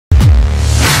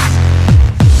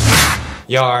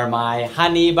You're my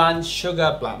honey bun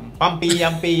sugar plum pumpy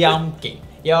yumpy yumky.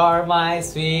 You're my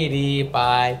sweetie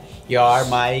pie. You're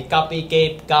my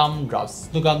cupcake gumdrops.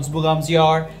 Boogums boogums.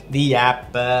 You're the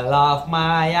apple of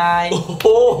my eye.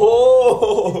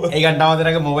 এই গানটা আমাদের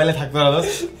আগে মোবাইলে থাকতো না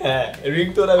দোস্ত। হ্যাঁ,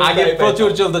 রিংটোন আগে প্রচুর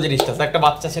চলতো জিনিসটা। একটা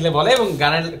বাচ্চা ছেলে বলে এবং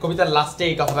গানের কবিতার লাস্টে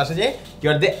এই কথাটা আসে যে you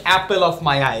are the Apple of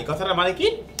my I. কথাটা মানে কি?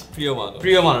 প্রিয় মানুষ।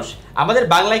 প্রিয় মানুষ। আমাদের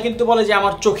বাংলায় কিন্তু বলে যে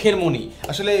আমার চোখের মণি।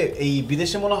 আসলে এই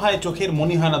বিদেশে মনে হয় চোখের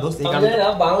মণি হয় না দোস্ত। এই কারণে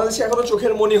বাংলাদেশে এখনো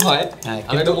চোখের মণি হয়।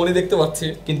 আমি একটা মণি দেখতে পাচ্ছি,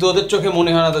 কিন্তু ওদের চোখে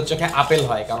মণি হয় না, ওদের চোখে আপেল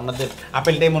হয়, কারণ ওদের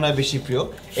আপেলটাই মনে হয় বেশি প্রিয়।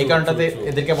 এই কারণটাতে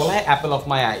এদেরকে বলা হয় অ্যাপল অফ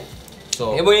মাই আই। তো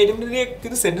এবং এই নিয়ে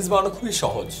কিন্তু সেন্টেন্স বানানো খুবই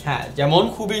সহজ। হ্যাঁ, যেমন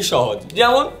খুবই সহজ।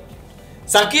 যেমন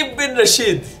সাকিব বিন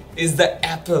Rashid is the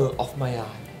Apple of my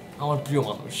I. আমার প্রিয়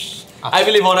মানুষ। আই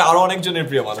বিলিভ আরো অনেকজনের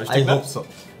প্রিয় মানুষ। I hope so.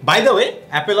 By the way,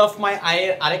 Apple of my I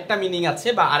এর আরেকটা মিনিং আছে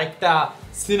বা আরেকটা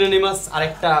সিনোনিমাস,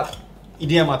 আরেকটা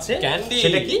ইডিয়াম আছে। ক্যান্ডি।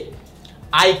 সেটা কি?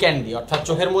 I candy. অর্থাৎ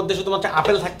চোখের মধ্যে শুধুমাত্র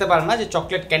আপেল থাকতে পারে না, যে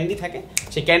চকলেট ক্যান্ডি থাকে,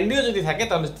 সেই ক্যান্ডিও যদি থাকে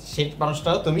তাহলে সেই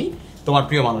মানুষটাও তুমি তোমার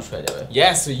প্রিয় মানুষ হয়ে যাবে।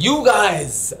 Yes, you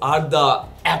guys are the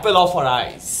apple of our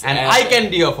eyes and eye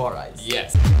candy of our eyes. Yes.